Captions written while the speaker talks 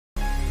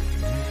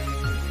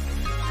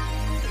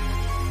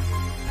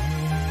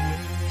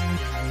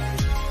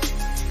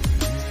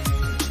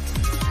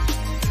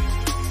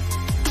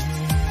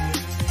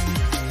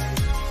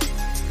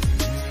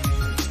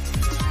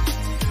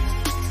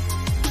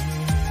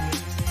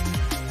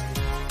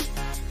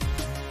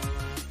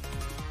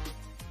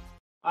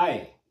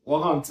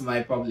Welcome to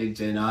my public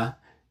journal.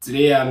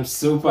 Today I'm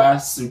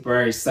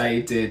super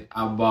excited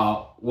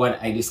about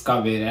what I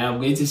discovered and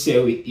I'm going to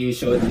share with you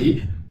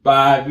shortly.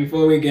 But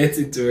before we get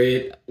into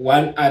it,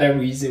 one other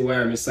reason why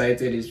I'm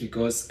excited is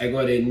because I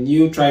got a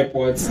new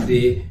tripod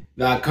today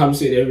that comes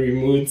with a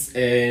remote,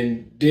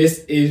 and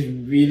this is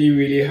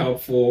really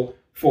helpful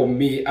for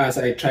me as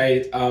I try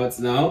it out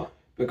now,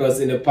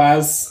 because in the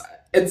past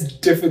it's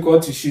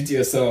difficult to shoot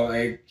yourself.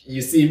 Like,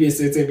 you see me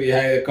sitting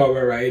behind the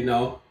cover right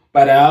now,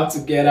 but I have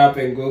to get up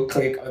and go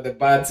click on the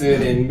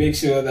button and make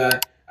sure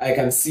that I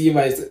can see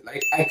myself.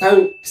 Like, I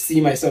can't see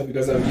myself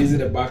because I'm using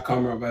the back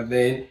camera, but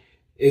then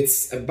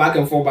it's a back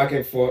and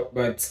forth.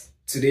 But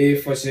today,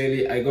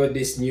 fortunately, I got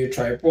this new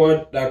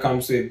tripod that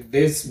comes with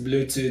this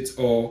Bluetooth,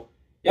 or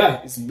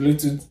yeah, it's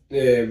Bluetooth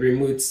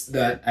remotes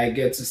that I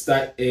get to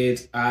start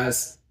it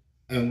as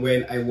and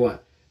when I want.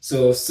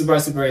 So super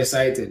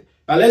excited.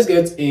 But let's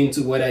get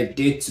into what I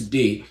did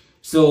today.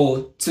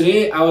 So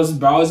today I was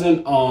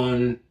browsing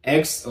on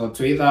X or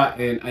Twitter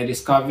and I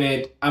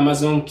discovered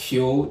Amazon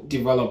Q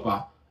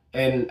developer,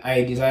 and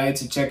I decided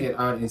to check it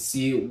out and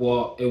see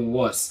what it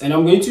was. And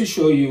I'm going to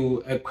show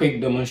you a quick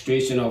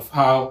demonstration of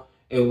how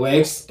it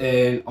works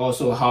and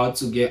also how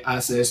to get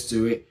access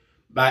to it.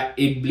 But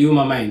it blew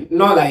my mind.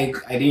 Not like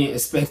I didn't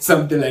expect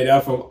something like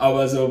that from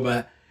Amazon,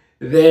 but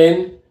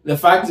then the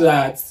fact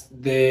that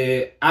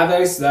the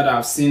others that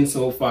I've seen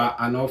so far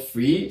are not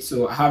free,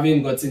 so I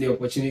haven't gotten the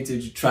opportunity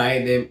to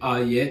try them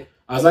out yet.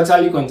 I was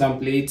actually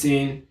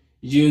contemplating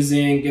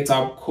using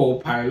GitHub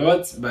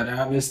Copilot, but I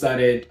haven't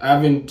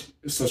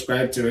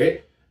subscribed to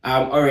it.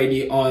 I'm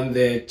already on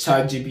the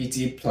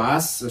ChatGPT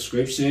Plus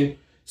subscription.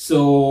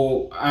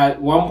 So at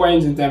one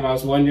point in time, I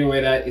was wondering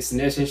whether it's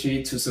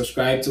necessary to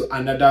subscribe to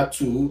another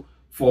tool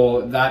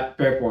for that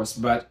purpose.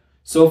 But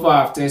so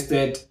far, I've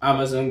tested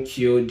Amazon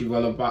Q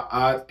developer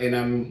out and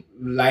I'm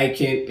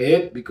liking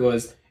it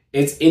because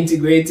it's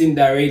integrating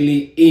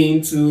directly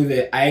into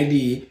the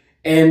IDE.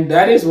 And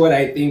that is what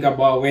I think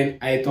about when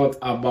I thought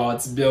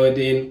about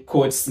building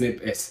code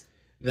snippets.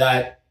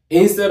 That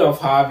instead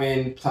of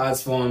having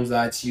platforms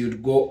that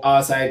you'd go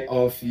outside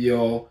of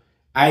your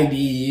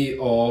IDE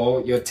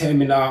or your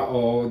terminal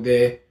or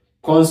the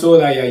console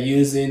that you're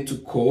using to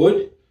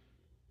code,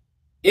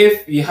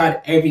 if you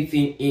had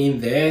everything in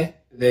there,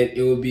 then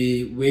it will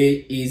be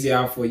way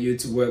easier for you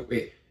to work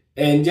with.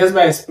 And just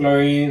by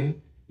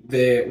exploring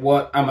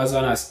what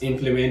Amazon has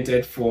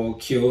implemented for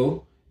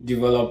Q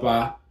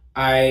developer,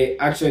 I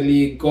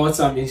actually got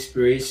some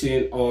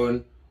inspiration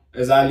on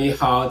exactly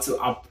how to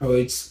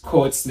approach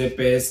code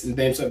snippets in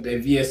terms of the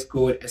VS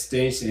Code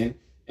extension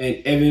and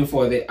even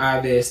for the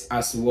others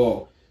as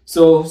well.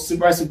 So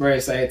super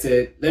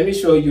excited. Let me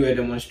show you a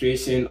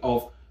demonstration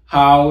of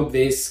how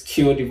this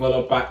Q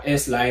developer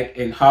is like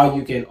and how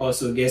you can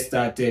also get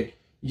started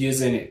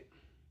using it.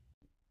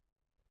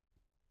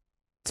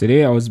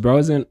 Today I was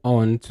browsing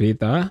on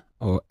Twitter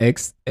or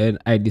X and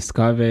I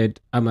discovered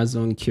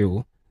Amazon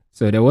Q.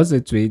 So there was a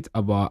tweet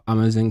about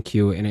Amazon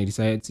Q and I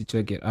decided to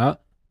check it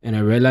out. And I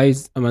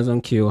realized Amazon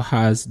Q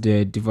has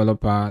the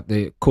developer,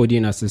 the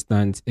coding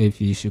assistant, if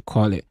you should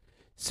call it.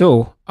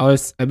 So I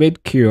was a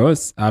bit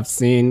curious. I've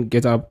seen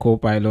GitHub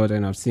Copilot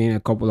and I've seen a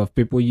couple of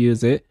people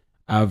use it.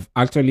 I've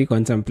actually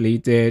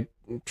contemplated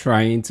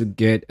trying to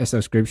get a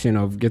subscription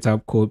of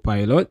GitHub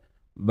Copilot,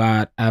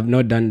 but I've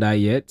not done that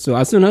yet. So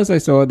as soon as I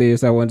saw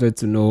this, I wanted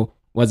to know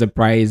what's the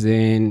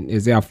pricing,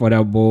 is it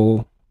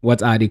affordable,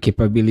 what are the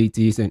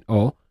capabilities and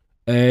all.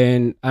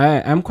 And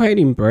I'm quite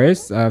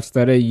impressed. I've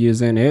started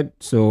using it.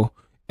 So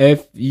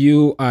if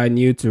you are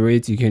new to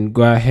it, you can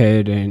go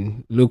ahead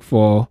and look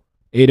for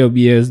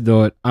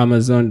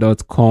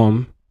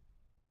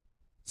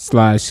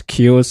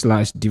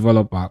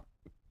aws.amazon.com/q/developer,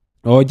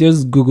 or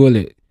just Google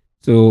it.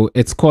 So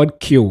it's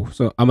called Q,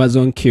 so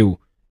Amazon Q,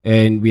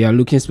 and we are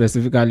looking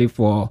specifically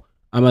for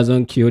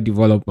Amazon Q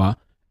developer.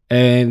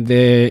 And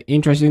the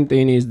interesting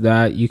thing is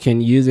that you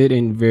can use it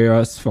in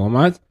various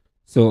formats.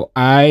 So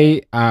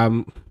I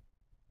am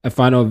a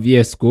fan of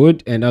VS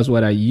Code, and that's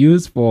what I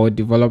use for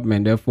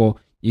development. Therefore,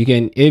 you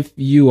can, if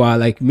you are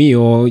like me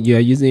or you're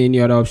using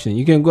any other option,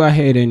 you can go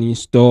ahead and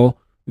install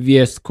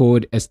VS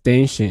Code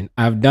extension.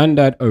 I've done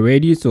that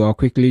already, so I'll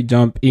quickly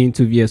jump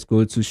into VS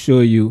Code to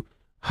show you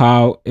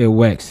how it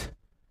works.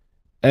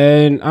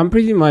 And I'm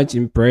pretty much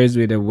impressed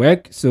with the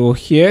work. So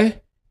here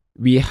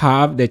we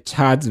have the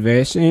chat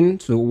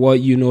version, so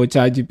what you know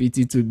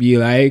ChatGPT to be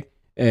like,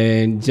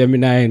 and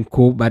Gemini and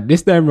co, but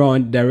this time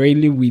around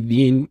directly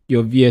within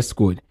your VS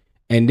Code.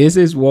 And this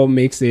is what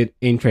makes it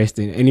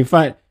interesting. And in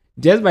fact,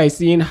 just by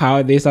seeing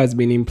how this has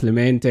been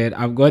implemented,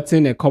 I've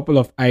gotten a couple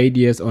of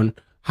ideas on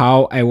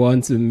how I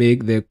want to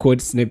make the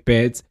code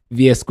snippets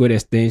VS Code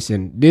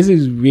extension. This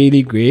is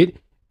really great.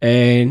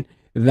 And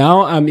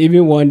now I'm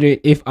even wondering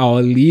if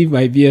I'll leave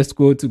my VS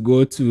Code to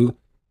go to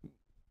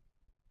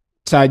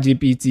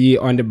ChatGPT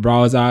on the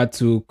browser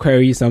to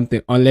query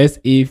something, unless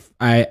if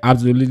I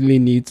absolutely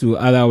need to.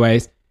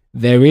 Otherwise,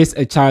 there is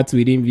a chat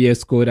within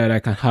VS Code that I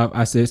can have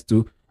access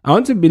to. I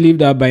want to believe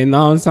that by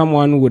now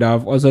someone would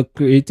have also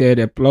created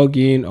a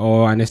plugin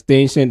or an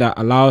extension that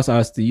allows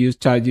us to use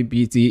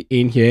ChatGPT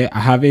in here. I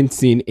haven't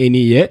seen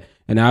any yet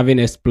and I haven't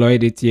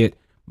explored it yet,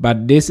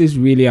 but this is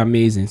really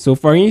amazing. So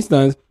for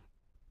instance,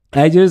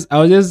 I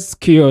was just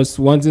curious,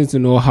 wanting to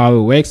know how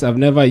it works. I've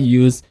never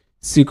used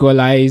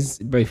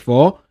SQLize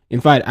before. In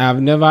fact, I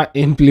have never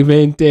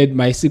implemented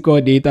my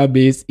SQL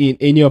database in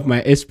any of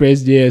my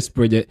express.js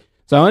project.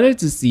 So I wanted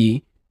to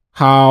see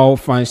how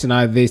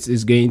functional this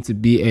is going to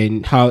be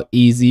and how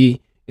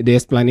easy the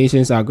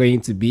explanations are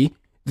going to be.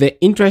 The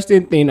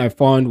interesting thing I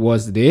found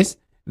was this,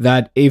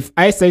 that if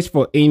I search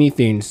for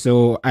anything,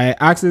 so I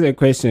asked it a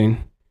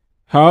question,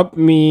 help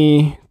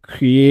me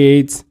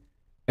create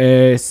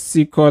a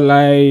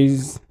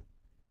SQLize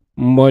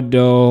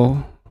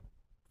model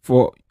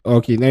for,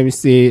 okay, let me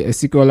say a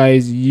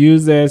SQLize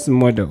users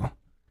model.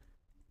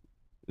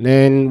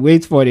 Then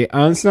wait for the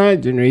answer,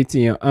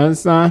 generating your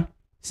answer.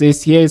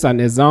 Says here is an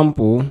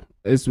example.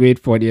 Let's wait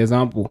for the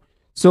example.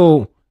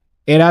 So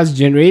it has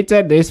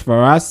generated this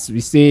for us.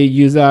 We say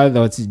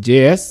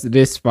user.js,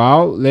 this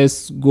file.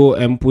 Let's go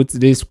and put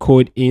this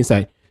code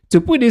inside. To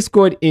put this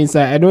code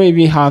inside, I don't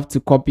even have to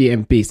copy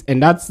and paste.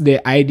 And that's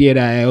the idea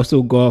that I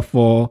also got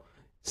for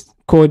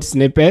code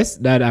snippets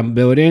that I'm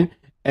building.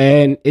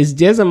 And it's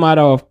just a matter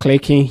of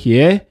clicking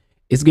here.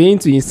 It's going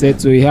to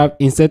insert. So you have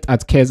insert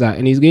at cursor,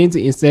 and it's going to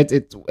insert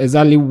it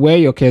exactly where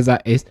your cursor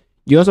is.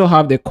 You also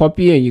have the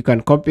copy, and you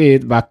can copy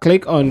it, but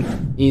click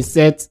on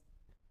insert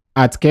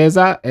at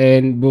cursor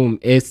and boom,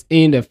 it's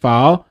in the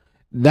file.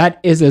 That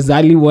is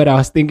exactly what I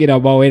was thinking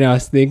about when I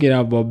was thinking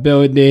about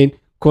building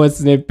code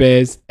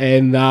snippets,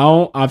 and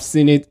now I've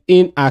seen it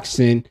in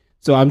action.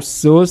 So I'm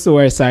so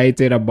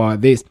excited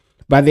about this.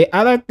 But the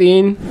other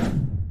thing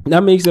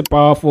that makes it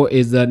powerful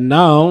is that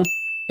now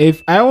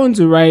if I want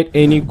to write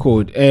any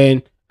code,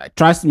 and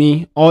trust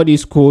me, all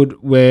these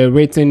code were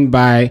written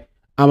by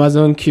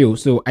Amazon Q.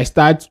 So I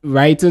start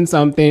writing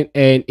something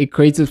and it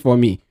creates it for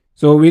me.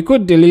 So we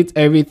could delete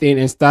everything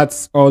and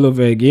start all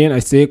over again. I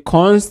say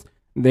const,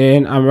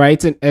 then I'm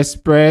writing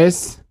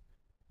express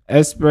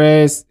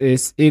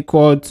is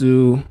equal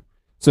to,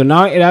 so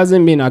now it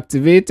hasn't been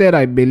activated,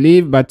 I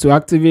believe, but to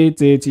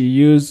activate it you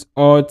use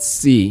Alt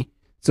C.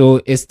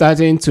 So it's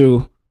starting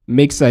to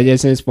make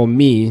suggestions for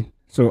me.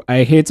 So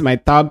I hit my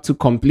tab to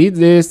complete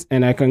this,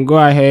 and I can go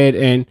ahead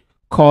and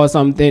call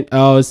something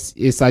else.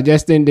 It's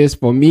suggesting this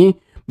for me.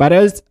 But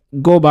let's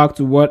go back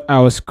to what I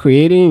was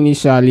creating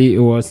initially. It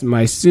was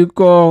my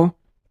SQL.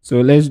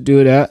 So let's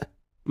do that.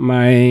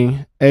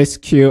 My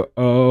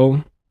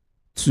SQL2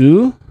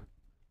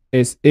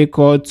 is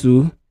equal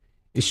to,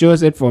 it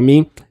shows it for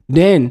me.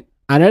 Then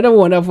another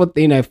wonderful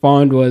thing I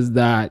found was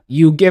that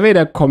you give it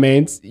a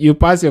comment, you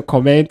pass your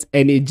comment,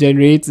 and it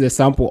generates the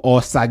sample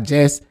or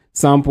suggests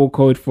sample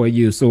code for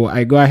you. So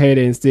I go ahead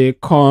and say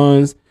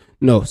cons,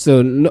 no,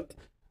 so no.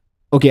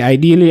 Okay,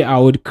 ideally I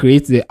would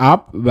create the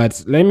app,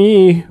 but let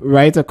me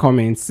write a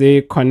comment,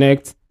 say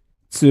connect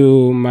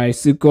to my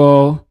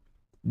SQL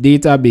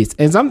database.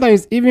 And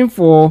sometimes even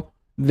for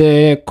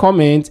the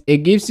comment, it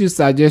gives you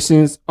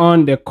suggestions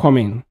on the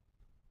comment.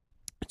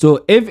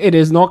 So if it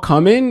is not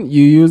coming,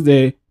 you use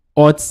the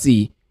Alt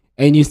C,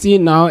 and you see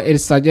now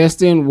it's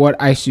suggesting what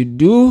I should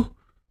do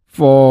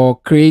for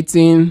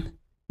creating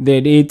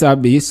the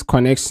database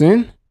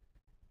connection.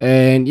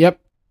 And yep,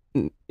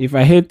 if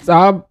I hit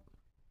tab,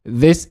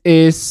 this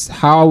is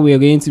how we're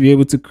going to be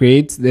able to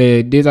create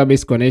the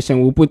database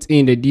connection. We'll put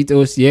in the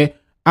details here.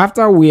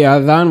 After we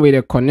are done with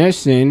the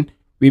connection,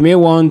 we may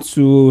want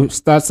to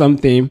start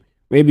something,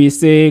 maybe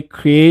say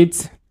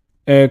create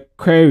a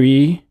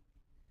query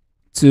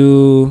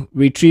to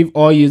retrieve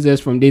all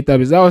users from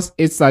database. That was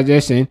its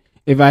suggestion.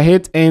 If I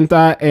hit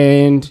enter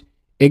and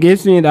it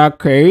gives me that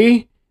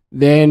query,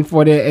 then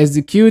for the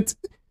execute,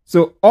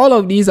 so all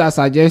of these are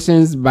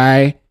suggestions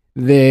by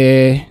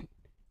the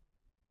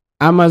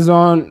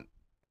Amazon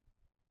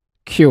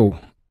Q,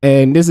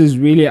 and this is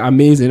really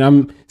amazing.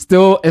 I'm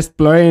still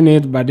exploring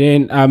it, but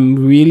then I'm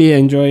really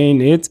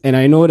enjoying it, and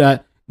I know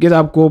that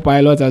GitHub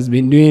Copilot has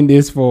been doing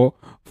this for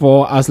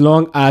as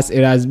long as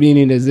it has been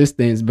in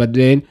existence, but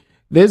then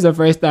this is the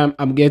first time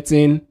I'm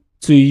getting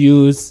to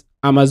use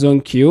Amazon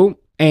Q,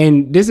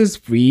 and this is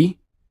free.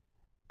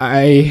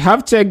 I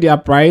have checked their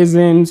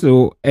pricing,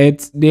 so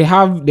they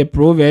have the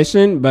pro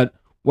version, but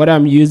what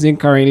I'm using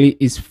currently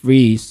is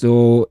free.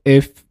 So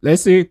if,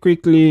 let's say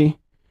quickly,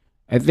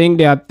 I think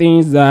there are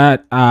things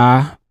that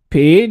are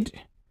paid,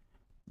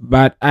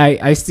 but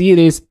I see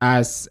this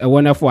as a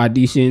wonderful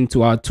addition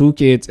to our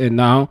toolkit, and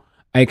now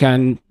I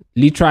can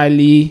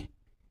literally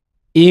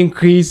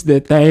increase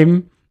the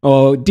time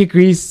or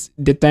decrease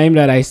the time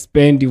that I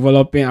spend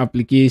developing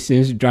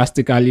applications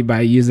drastically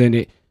by using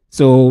it.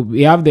 So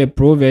we have the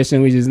pro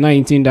version, which is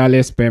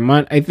 $19 per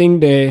month. I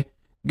think the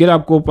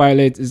GitHub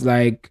Copilot is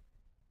like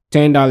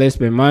 $10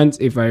 per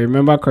month, if I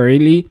remember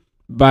correctly.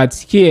 But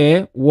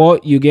here,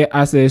 what you get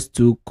access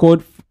to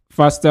code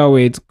faster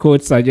with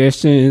code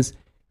suggestions,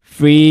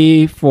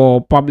 free for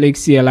public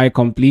CLI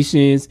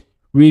completions,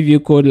 review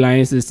code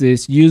lines. It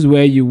says use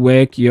where you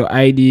work, your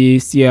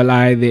IDE,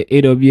 CLI, the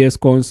AWS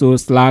console,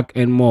 Slack,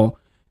 and more.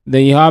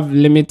 Then you have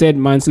limited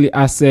monthly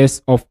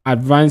access of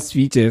advanced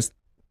features.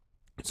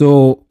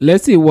 So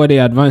let's see what the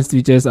advanced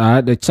features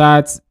are: the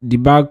charts,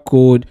 debug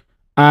code,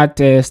 add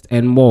test,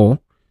 and more.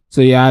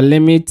 So you have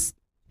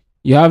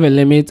a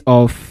limit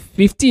of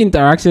 50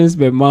 interactions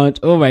per month.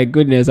 Oh my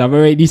goodness, I've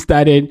already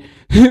started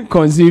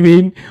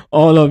consuming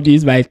all of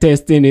these by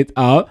testing it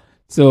out.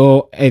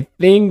 So I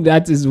think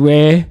that is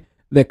where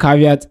the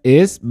caveat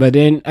is, but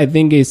then I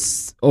think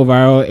it's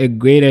overall a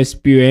great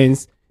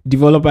experience,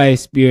 developer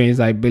experience,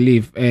 I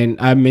believe, and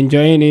I'm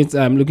enjoying it.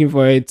 I'm looking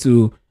forward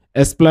to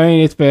exploring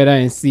it further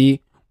and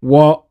see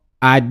what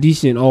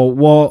addition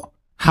or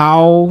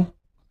how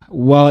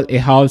well it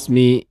helps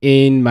me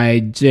in my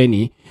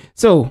journey.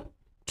 So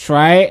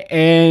try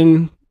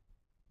and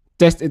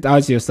test it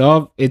out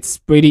yourself. It's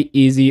pretty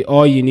easy.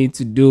 All you need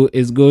to do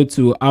is go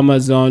to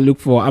Amazon, look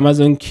for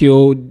Amazon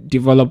Q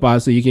developer,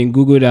 so you can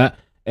Google that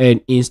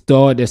and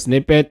install the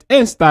snippet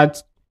and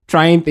start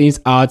trying things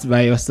out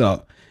by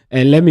yourself.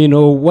 And let me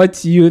know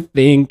what you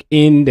think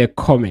in the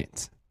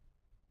comments.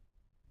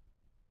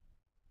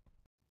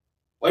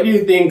 What do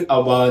you think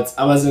about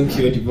Amazon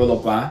Q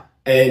developer?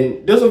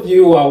 And those of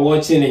you who are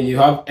watching and you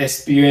have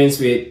experience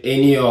with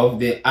any of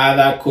the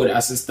other code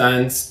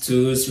assistance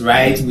tools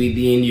right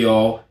within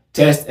your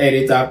test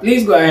editor,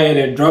 please go ahead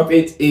and drop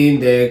it in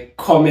the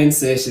comment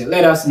section.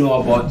 Let us know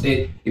about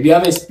it. If you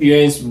have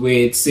experience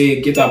with,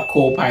 say, GitHub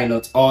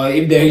Copilot, or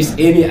if there is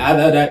any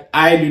other that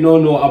I do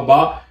not know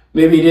about,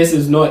 maybe this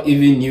is not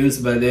even news,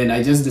 but then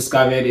I just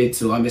discovered it,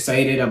 so I'm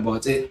excited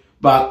about it.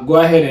 But go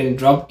ahead and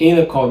drop in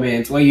the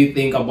comments what you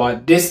think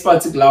about this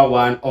particular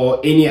one or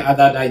any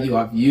other that you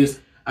have used.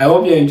 I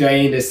hope you're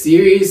enjoying the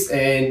series,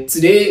 and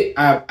today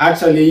I'm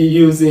actually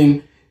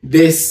using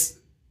this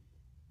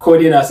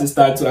coding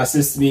assistant to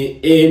assist me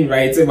in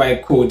writing my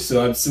code,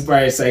 so I'm super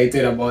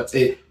excited about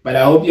it. But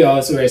I hope you're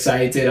also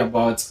excited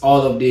about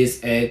all of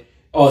this and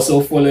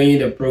also following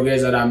the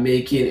progress that I'm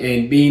making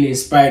and being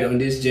inspired on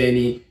this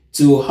journey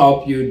to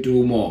help you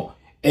do more.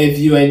 If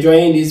you're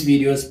enjoying these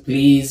videos,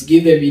 please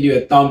give the video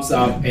a thumbs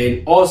up,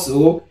 and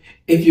also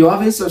if you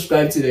haven't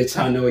subscribed to the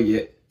channel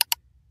yet,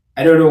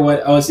 I don't know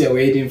what else you're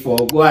waiting for.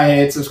 Go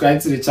ahead,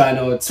 subscribe to the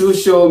channel to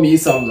show me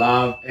some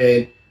love,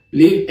 and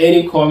leave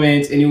any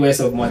comments, any words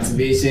of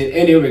motivation,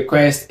 any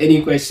requests,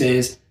 any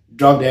questions,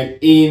 drop them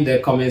in the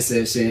comment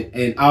section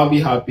and I'll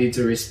be happy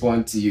to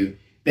respond to you.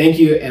 Thank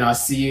you, and I'll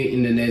see you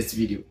in the next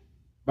video.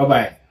 Bye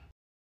bye.